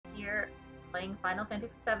playing Final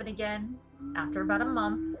Fantasy VII again after about a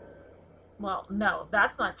month. Well, no,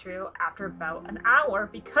 that's not true. After about an hour,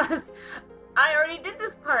 because I already did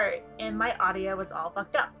this part and my audio was all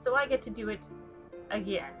fucked up. So I get to do it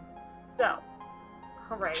again. So,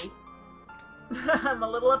 hooray. I'm a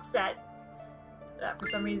little upset that for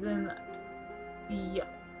some reason the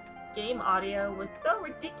game audio was so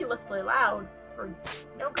ridiculously loud for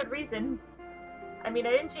no good reason. I mean,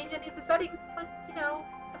 I didn't change any of the settings, but, you know,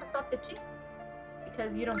 I'm gonna stop bitching.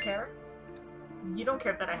 Because you don't care. You don't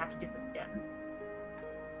care that I have to do this again.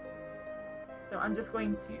 So I'm just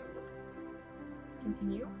going to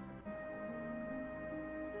continue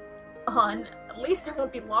on. At least I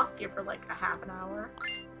won't be lost here for like a half an hour.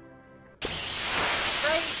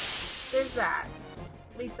 Right? There's that.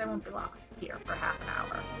 At least I won't be lost here for half an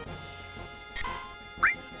hour.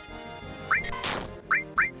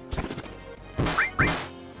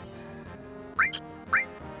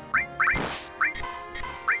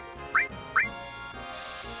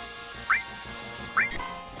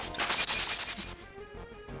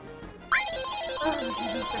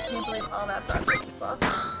 I can't believe all that progress is lost.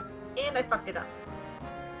 And I fucked it up.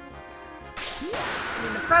 I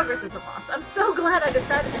mean, the progress isn't lost. I'm so glad I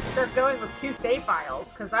decided to start going with 2 save files,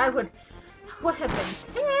 because I would have been pissed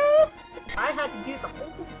if I had to do the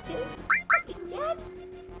whole game fucking again.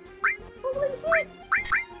 Holy shit!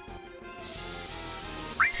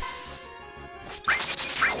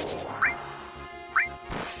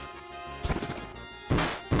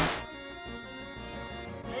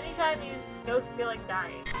 Anytime these ghosts feel like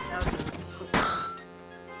dying, that would be cool.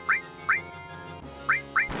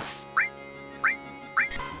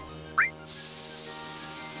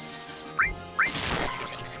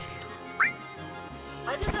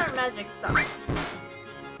 Why does our magic suck?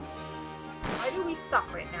 Why do we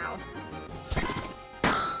suck right now?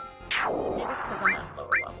 Maybe it's because I'm at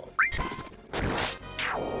lower levels.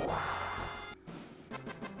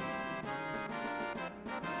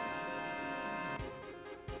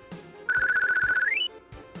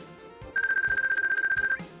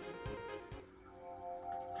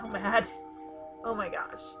 I'm so mad. Oh my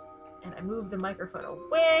gosh. And I moved the microphone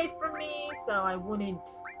away from me so I wouldn't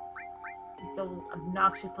be so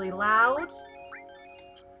obnoxiously loud.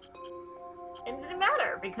 And it didn't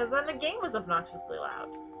matter, because then the game was obnoxiously loud.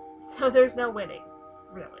 So there's no winning,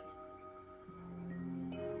 really.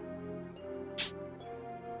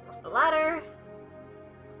 Up the ladder.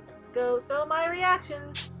 Let's go. So my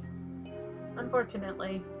reactions,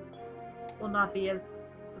 unfortunately, will not be as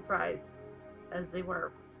surprised as they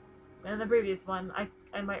were in the previous one.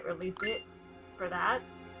 I might release it for that,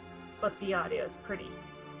 but the audio is pretty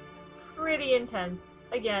intense.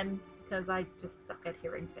 Again, because I just suck at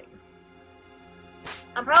hearing things.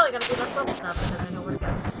 I'm probably gonna do myself now because I know where to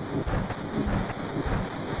go.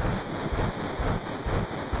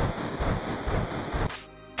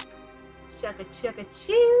 Chugga chugga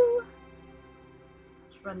chew.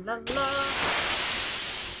 Tra-la-la.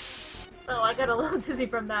 Oh, I got a little dizzy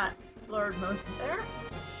from that blurred motion there.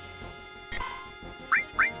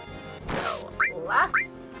 So, last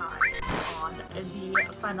time on the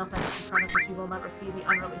Final Fantasy Chronicles You Will Never See, the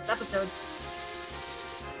unreleased episode,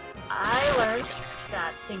 I learned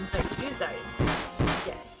that things like use ice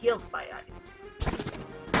get healed by ice.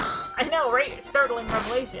 I know, right? Startling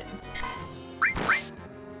revelation.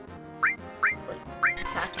 It's like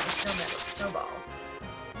attacking a snowman with a snowball.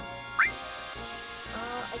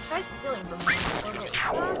 I tried stealing from him, but it wasn't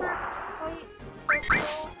quite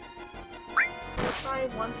successful. I'll try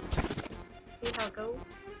once, see how it goes.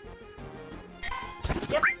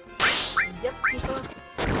 Yep. Yep, people.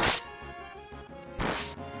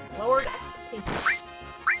 Lowered expectations.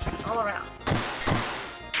 All around.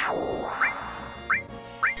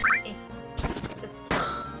 Just kill.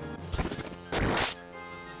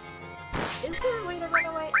 Is there a way to run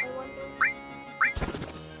away? I wonder.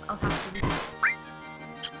 I'll have to research.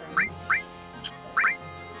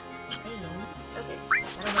 Change. Okay. I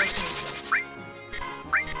don't know what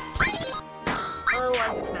change is. Oh,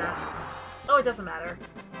 I just smashed. Oh, it doesn't matter.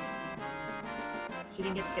 She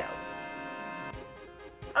didn't get to go.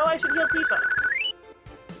 Oh, I should heal Tifa.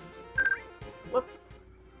 Whoops.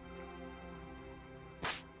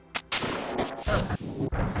 Oh.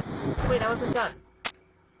 Wait, I wasn't done.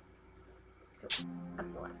 Go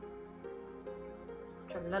up the ladder.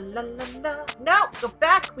 Tra-la-la-la-la. No! Go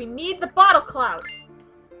back! We need the bottle cloud!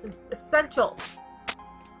 It's essential.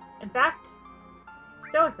 In fact,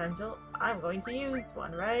 so essential, I'm going to use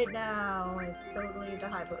one right now. It's totally the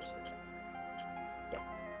high potion. Yep.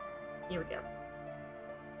 Here we go.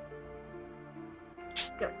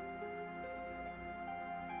 Go.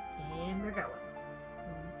 And we're going.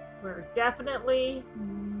 We're definitely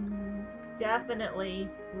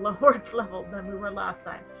lower level than we were last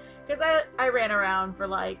time. Because I ran around for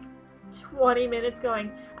like 20 minutes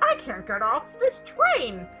going, I can't get off this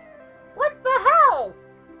train! What the hell?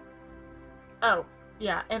 Oh,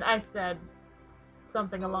 yeah, and I said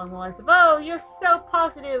something along the lines of, oh, you're so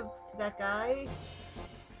positive to that guy.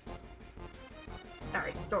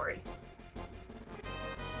 Alright, story.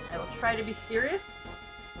 I will try to be serious.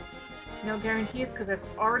 No guarantees, because I've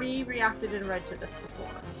already reacted and read to this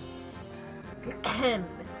before.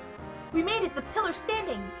 We made it! The pillar's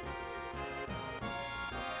standing!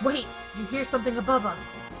 Wait! You hear something above us!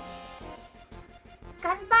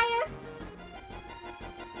 Gunfire?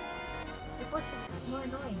 Your voice just gets more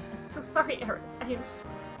annoying. I'm so sorry, Eric. I am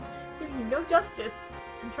doing you no justice.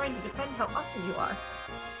 I'm trying to defend how awesome you are.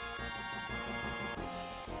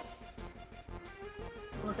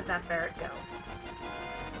 Look at that Barrett go.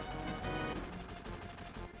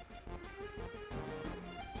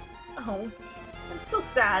 Oh, I'm still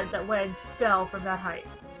sad that Wedge fell from that height.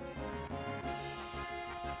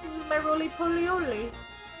 My roly-poly-oly.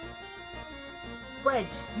 Wedge,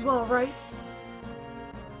 you alright?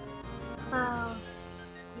 Cloud,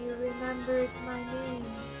 you remembered my name.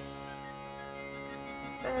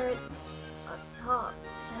 Barrett's up top,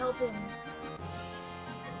 helping.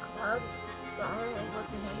 Cloud, sorry I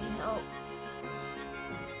wasn't any help.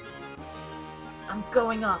 I'm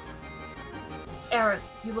going up. Aerith,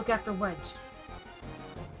 you look after Wedge.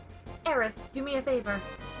 Aerith, do me a favor.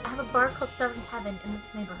 I have a bar called Seventh Heaven in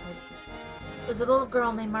this neighborhood. There's a little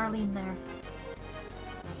girl named Marlene there.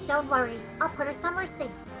 Don't worry, I'll put her somewhere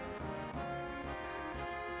safe.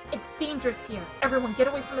 It's dangerous here. Everyone get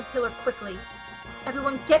away from the pillar quickly.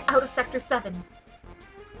 Everyone get out of Sector 7.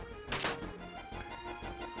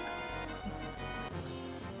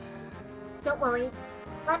 Don't worry.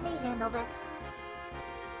 Let me handle this.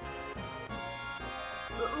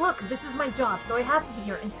 Look, this is my job, so I have to be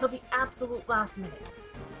here until the absolute last minute.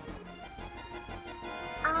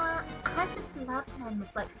 I just love men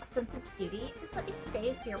with, like, a sense of duty. Just let me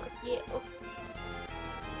stay here with you.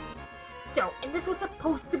 Don't, and this was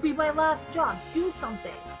supposed to be my last job. Do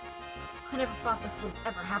something. I never thought this would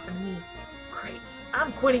ever happen to me. Great.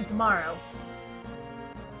 I'm quitting tomorrow.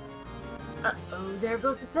 Uh-oh, there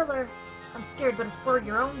goes the pillar. I'm scared, but it's for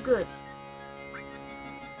your own good.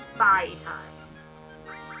 Bye time.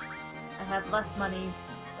 I have less money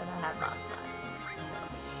than I had last time.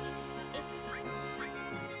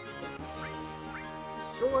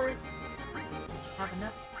 So. Sure. Have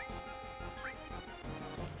enough.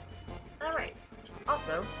 Alright.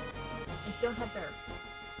 Also, I don't have there.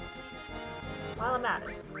 While I'm at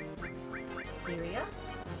it. Tyria.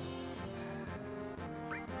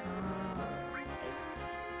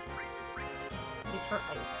 Detroit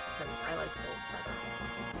ice, because I like golds better.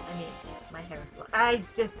 I mean, my hair is... I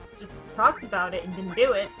just talked about it and didn't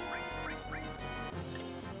do it.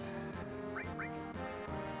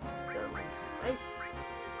 So, ice.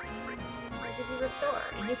 I give you restore.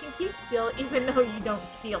 And you can keep steal even though you don't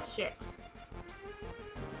steal shit.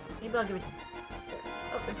 Maybe I'll give it to you.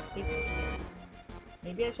 Oh, there's a save here.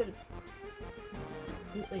 Maybe I should have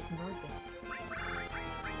completely ignored this.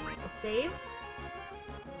 A save?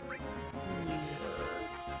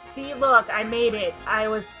 See, look, I made it. I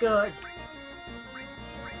was good.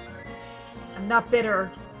 I'm not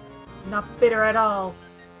bitter. I'm not bitter at all.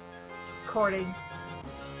 Recording.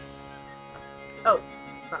 Oh,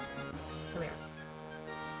 fuck. Come here.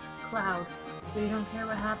 Cloud, so you don't care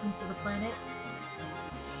what happens to the planet?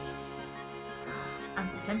 I'm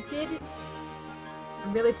tempted.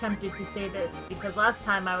 I'm really tempted to say this, because last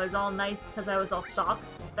time I was all nice because I was all shocked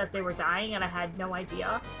that they were dying and I had no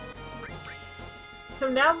idea. So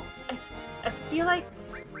now, I feel like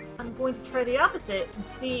I'm going to try the opposite and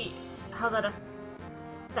see how that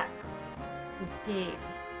affects the game.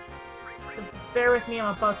 So bear with me,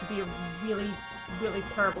 I'm about to be a really, really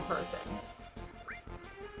terrible person.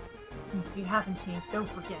 And if you haven't changed, don't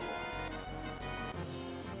forget it.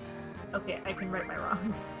 Okay, I can right my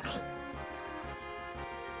wrongs.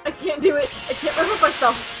 I can't do it! I can't live with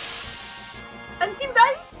myself! I'm too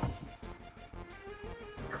nice!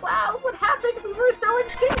 Cloud, what happened? We were so in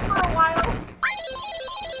sync for a while!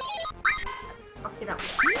 Fucked it up.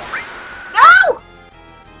 No!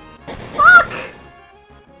 Fuck!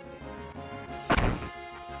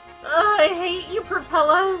 I hate you,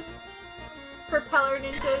 propellers. Propeller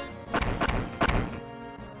ninjas.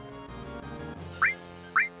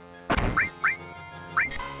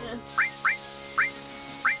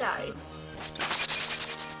 Die.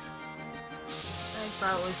 I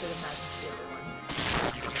probably should have had the other one.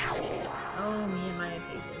 Oh, me and my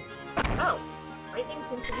impatience. Oh, right thing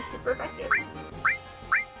seems to be super effective.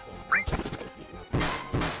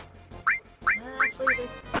 Actually,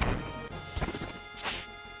 there's...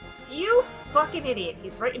 You fucking idiot.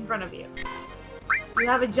 He's right in front of you. You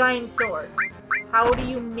have a giant sword. How do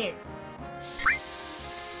you miss?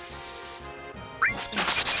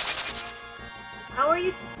 How are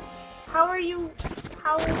you...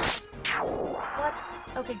 How... What?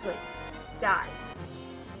 Okay, good. Die.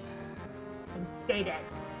 And stay dead.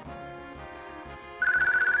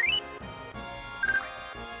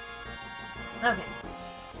 Okay.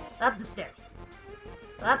 Up the stairs.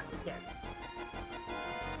 Up the stairs.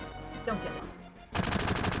 Don't get lost.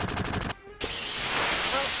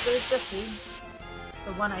 Well, there's Jessie.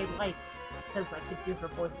 The one I liked, because I could do her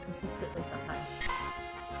voice consistently sometimes.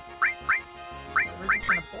 We're just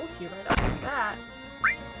gonna bolt you right off like that.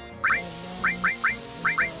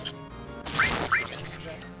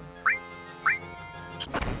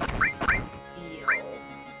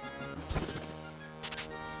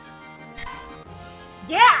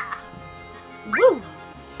 Yeah! Woo!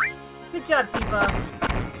 Good job, Tifa.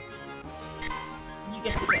 You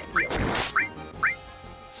get to get healed.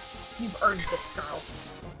 You've earned this, girl.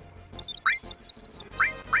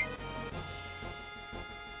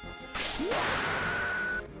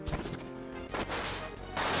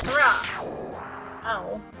 Hurrah!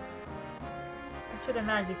 Oh. I should have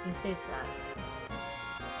magicked and saved that.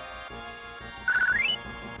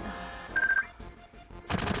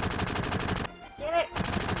 Damn it!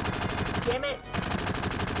 Damn it!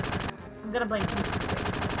 I'm gonna blame Tifa for this.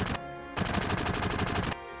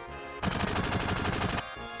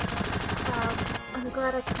 I'm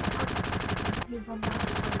glad I could talk with you one last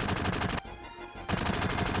time.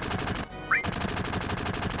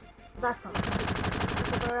 That's all. Because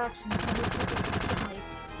of our actions, many people died.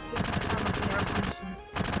 This is probably our punishment.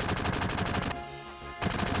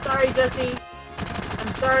 I'm sorry, Jessie.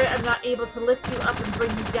 I'm sorry I'm not able to lift you up and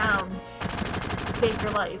bring you down to save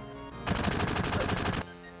your life.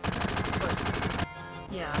 But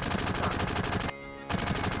yeah, sorry.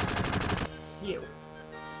 You.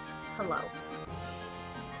 Hello.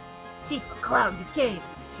 Tifa, Cloud, you came!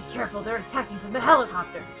 Be careful, they're attacking from the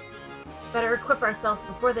helicopter! Better equip ourselves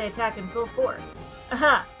before they attack in full force.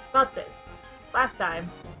 Aha! About this. Last time,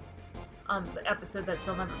 on the episode that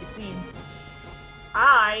shall never be seen,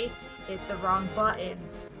 I hit the wrong button.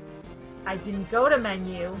 I didn't go to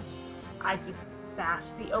menu. I just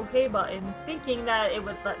bashed the OK button, thinking that it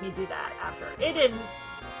would let me do that after. It didn't.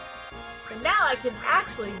 So now I can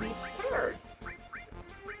actually be prepared.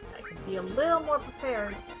 I can be a little more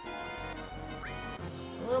prepared.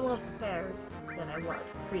 A little more prepared than I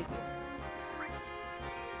was previous.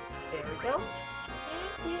 There we go.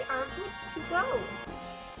 And we are good to go.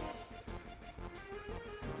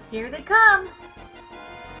 Here they come!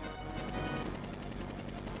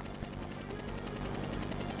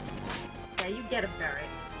 Yeah, you get him, Barret.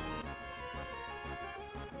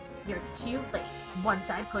 You're too late once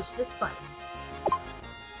I push this button.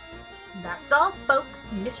 That's all, folks.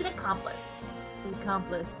 Mission accomplished.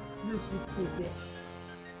 Accomplished. This is too good.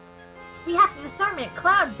 We have to disarm it!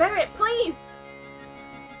 Cloud, Barret, please!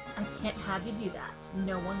 I can't have you do that.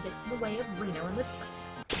 No one gets in the way of Reno and the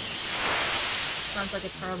Turks. Sounds like a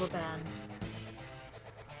terrible band.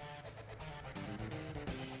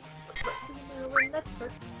 Reno and the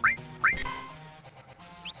Turks.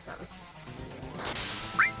 That was...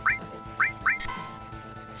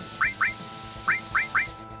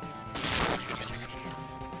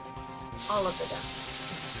 all of the death.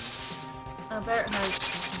 Barret has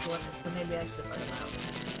limits, so maybe I should let him out.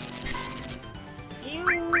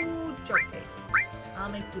 You jerk face. I'll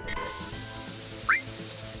make two videos.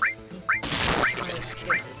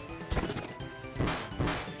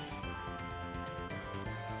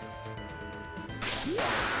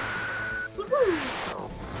 Woohoo!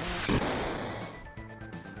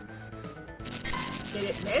 Did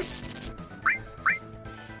it miss?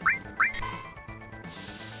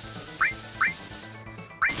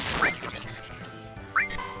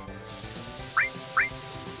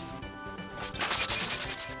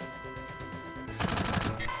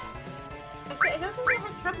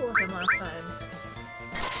 With him last time.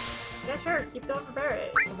 Yeah, sure, keep going for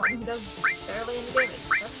Barret. The one who does barely any damage.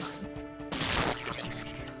 That's fine.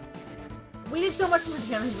 We did so much more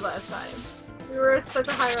damage last time. We were at such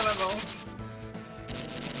a higher level.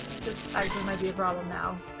 This actually might be a problem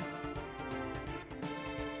now.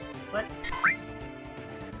 What?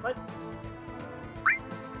 What?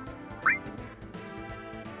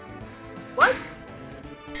 What?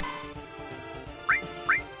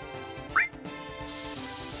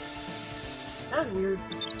 That was weird.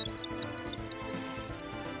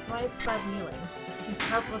 Why is Cloud kneeling?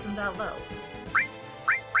 health wasn't that low.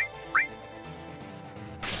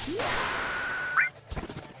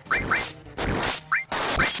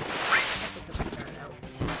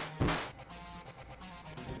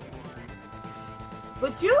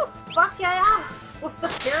 Would you fuck yeah with the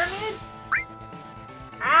pyramid?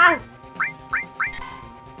 Ass!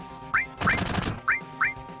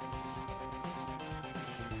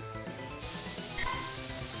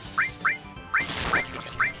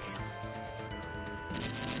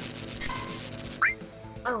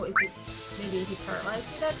 Oh, is he... maybe he paralyzed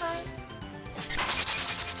me that time?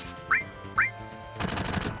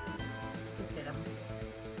 Just hit him.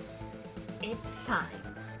 It's time.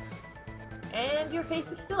 And your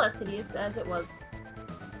face is still as hideous as it was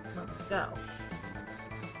moments ago.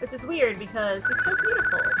 Which is weird because he's so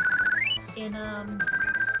beautiful in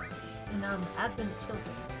Advent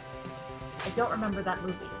Children. I don't remember that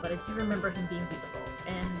movie, but I do remember him being beautiful,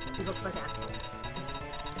 and he looks like Axel.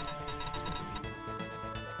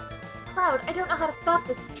 Cloud, I don't know how to stop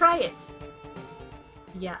this. Try it!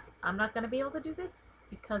 Yeah, I'm not gonna be able to do this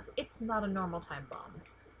because it's not a normal time bomb.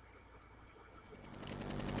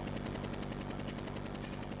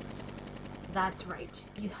 That's right.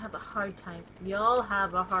 You have a hard time. You'll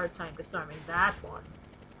have a hard time disarming that one.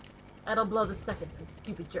 That'll blow the second some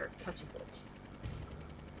stupid jerk touches it.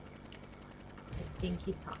 I think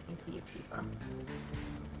he's talking to you, Tifa.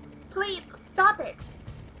 Please, stop it!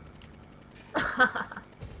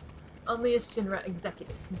 Only a Shinra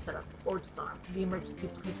executive can set up or disarm the emergency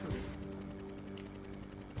plate release system.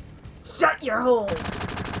 Shut your hole! I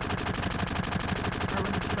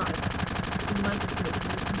wouldn't try that. You might just make me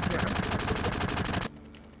endure such a thing.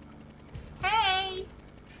 Hey!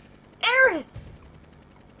 Aerith!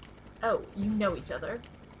 Oh, you know each other.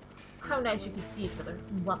 How nice you can see each other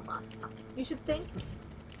one last time. You should thank me.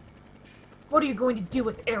 What are you going to do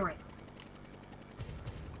with Aerith?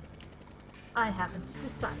 I haven't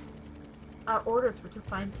decided. Our orders were to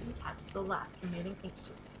find and catch the last remaining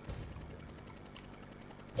ancient.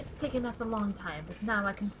 It's taken us a long time, but now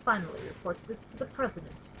I can finally report this to the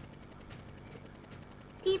President.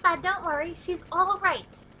 Tifa, don't worry, she's all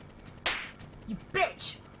right. You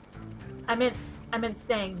bitch! I meant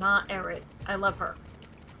saying, not Aerith. I love her.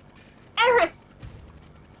 Aerith!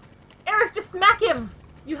 Aerith, just smack him!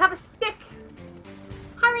 You have a stick!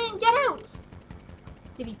 Hurry and get out!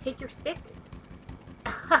 Did he take your stick?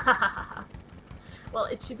 Well,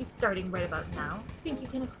 it should be starting right about now. Think you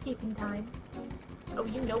can escape in time? Oh,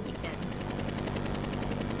 you know we can.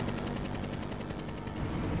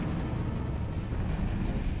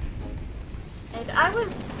 And I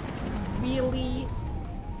was really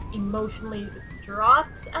emotionally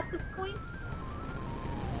distraught at this point.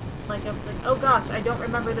 Like, I was like, oh gosh, I don't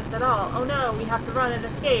remember this at all. Oh no, we have to run and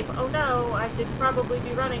escape. Oh no, I should probably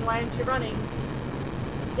be running. Why aren't you running?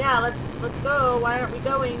 Yeah, let's go. Why aren't we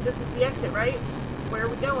going? This is the exit, right? Where are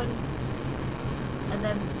we going? And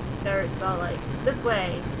then there it's all like, this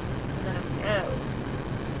way. And then I'm like, oh.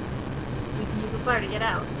 We can use this fire to get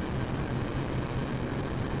out.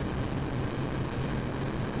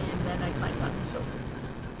 And then I climbed on his shoulders.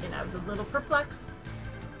 And I was a little perplexed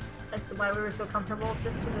as to why we were so comfortable with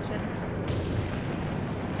this position.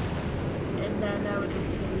 And then I was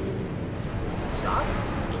really shocked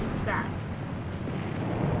and sad.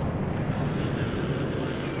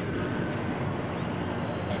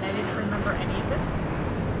 And I didn't remember any of this.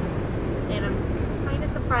 And I'm kind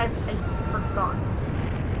of surprised I forgot.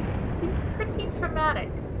 Because it seems pretty traumatic.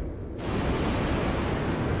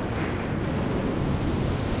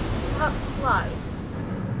 Hop slide.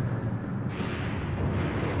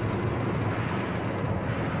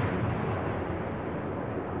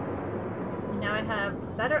 Now I have a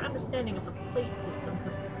better understanding of the plate system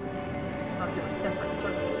because I just thought they were separate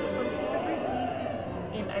circles for some stupid reason.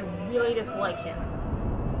 And I really dislike him.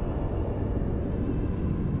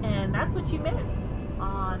 And that's what you missed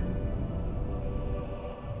on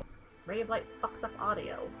Ray of Light Fucks Up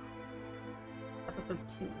Audio, episode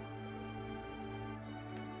 2.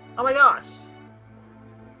 Oh my gosh!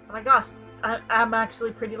 Oh my gosh, I'm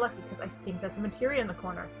actually pretty lucky because I think that's a materia in the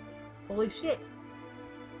corner. Holy shit.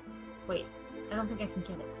 Wait, I don't think I can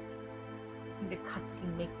get it. I think a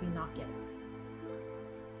cutscene makes me not get it.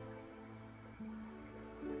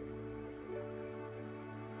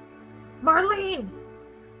 Marlene!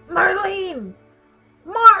 Marlene!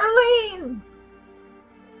 Marlene!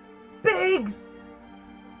 Biggs!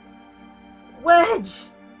 Wedge!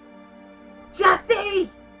 Jesse!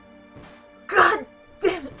 God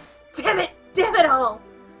damn it! Damn it! Damn it all!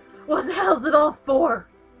 What the hell's it all for?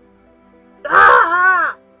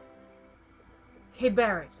 Ah! Hey,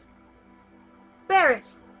 Barrett. Barrett!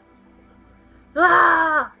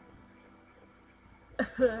 Ah!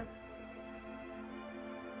 Hey.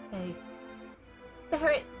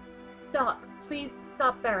 Barrett, stop. Please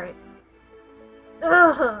stop, Barrett.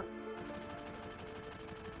 Ugh!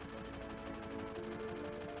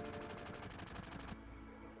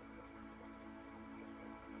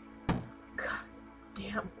 God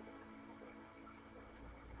damn.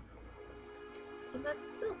 And that's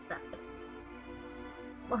still sad.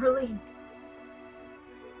 Marlene.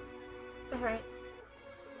 Barrett.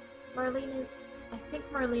 I think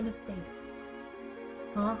Marlene is safe.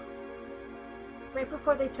 Huh? Right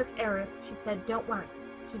before they took Aerith, she said, "Don't worry.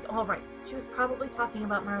 She's alright." She was probably talking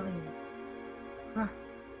about Marlene.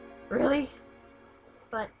 Really?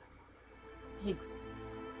 But... pigs.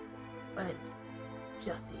 But...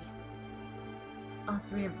 Jesse. All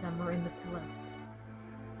three of them were in the pillar.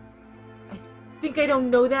 I think I don't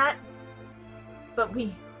know that, but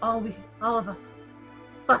all of us,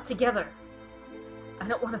 fought together. I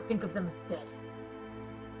don't want to think of them as dead.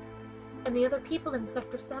 And the other people in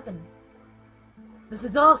Sector 7. This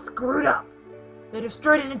is all screwed up. They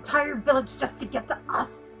destroyed an entire village just to get to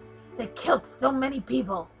us. They killed so many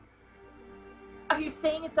people. Are you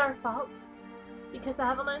saying it's our fault? Because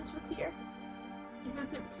Avalanche was here?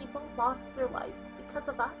 Innocent people lost their lives because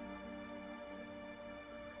of us?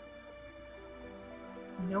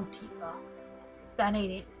 No, Tifa. That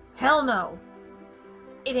ain't it. Hell no.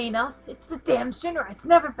 It ain't us, it's the damn Shinra. It's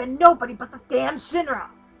never been nobody but the damn Shinra.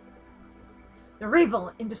 They're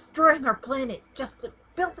evil in destroying our planet just to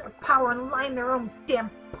build their power and line their own damn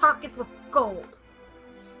pockets with gold.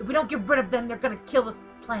 If we don't get rid of them, they're gonna kill this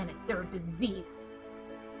planet. They're a disease.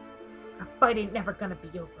 Our fight ain't never gonna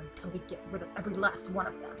be over until we get rid of every last one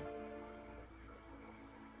of them.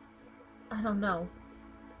 I don't know.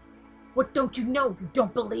 What don't you know? You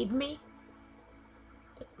don't believe me?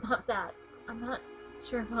 It's not that. I'm not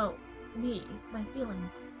sure about me, my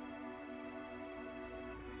feelings.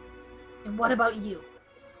 And what about you?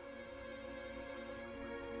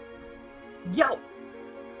 Yo!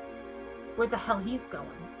 Where the hell he's going?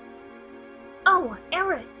 Oh,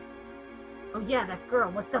 Aerith! Oh yeah, that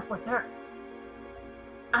girl, what's up with her?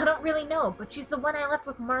 I don't really know, but she's the one I left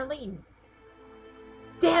with Marlene.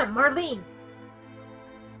 Damn, Marlene!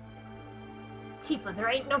 Tifa, there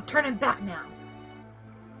ain't no turning back now.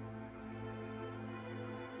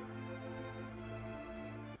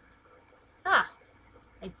 Ah,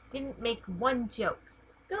 I didn't make one joke.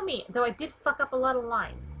 Go me, though I did fuck up a lot of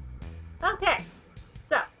lines. Okay,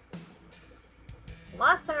 so.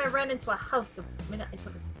 Last time I ran into a house the minute I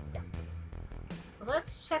took a step. So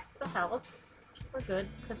let's check the health. We're good,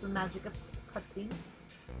 because of the magic of cutscenes.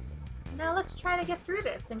 Now let's try to get through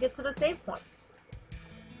this and get to the save point.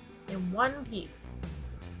 In one piece.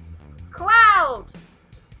 Cloud!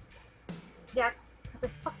 Yeah, because I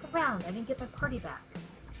fucked around. I didn't get my party back.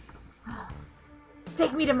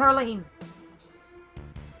 Take me to Marlene!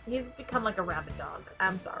 He's become like a rabid dog.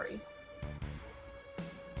 I'm sorry.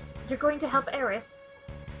 You're going to help Aerith?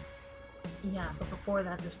 Yeah, but before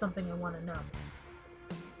that, there's something I want to know.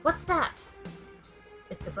 What's that?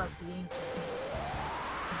 It's about the Ancients.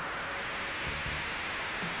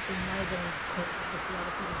 The Nightingale's closest to the blood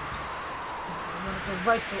of the Ancients. And one of the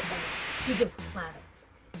rightful owners to this planet.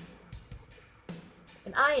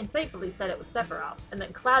 And I insightfully said it was Sephiroth, and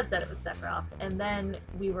then Cloud said it was Sephiroth, and then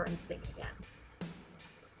we were in sync again.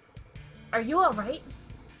 Are you alright?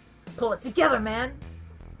 Pull it together, man!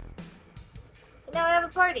 And now I have a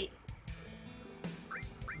party!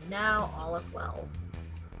 Now all is well.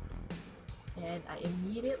 And I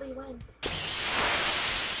immediately went.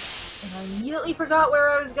 And I immediately forgot where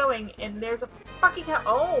I was going, and there's a fucking cow.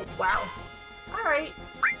 Oh, wow. Alright.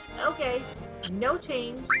 Okay. No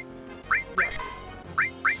change. Yes.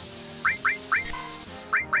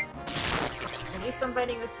 At least I'm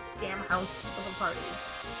fighting this damn house of a party.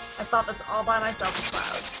 I fought this all by myself with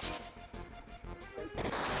Cloud. It's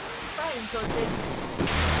fine until it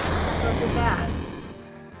did bad.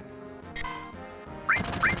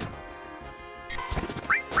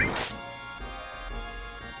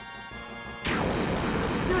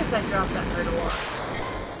 As soon as I dropped that hurt a lot.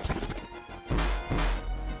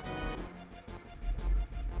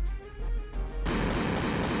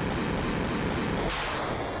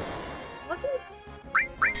 Was it?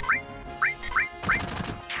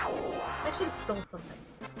 I should have stole something.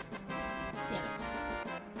 Damn it.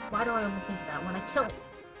 Why do I only think of that when I kill it?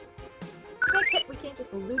 We can't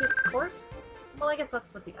just loot its corpse? Well, I guess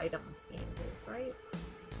that's what the items game is, right?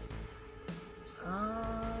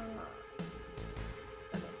 Okay.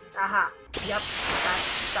 Aha! Yep,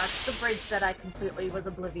 that's the bridge that I completely was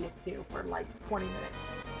oblivious to for like 20 minutes.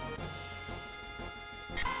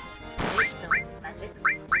 Right, so magics.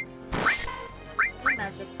 And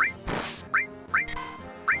magics.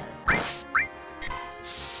 And attacks.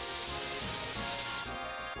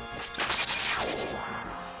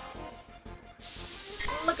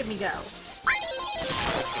 Look at me go.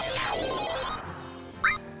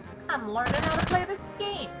 I'm learning how to play this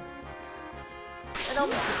game. It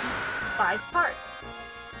only took me 5 parts.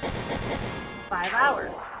 5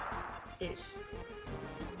 hours-ish.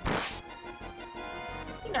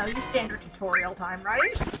 You know, your standard tutorial time,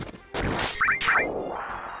 right?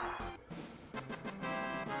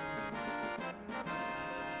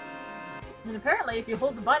 And apparently, if you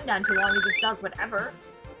hold the button down too long, it just does whatever.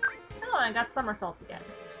 Oh, I got somersaults again.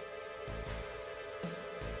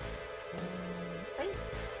 Space.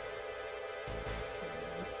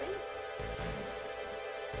 Space.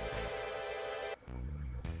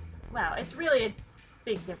 Wow, it's really a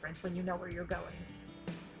big difference when you know where you're going.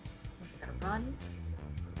 We're gonna run.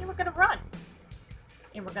 And we're gonna run.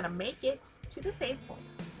 And we're gonna make it to the save point.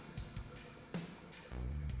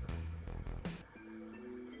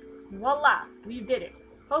 Voila! We did it.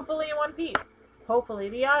 Hopefully in one piece. Hopefully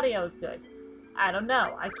the audio is good. I don't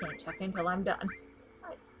know. I can't check until I'm done.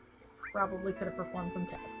 I probably could have performed some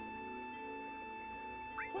tests.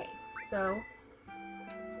 Okay, so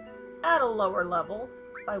at a lower level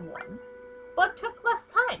by 1, but took less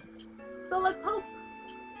time. So let's hope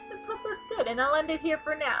that's good. And I'll end it here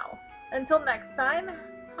for now. Until next time,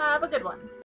 have a good one.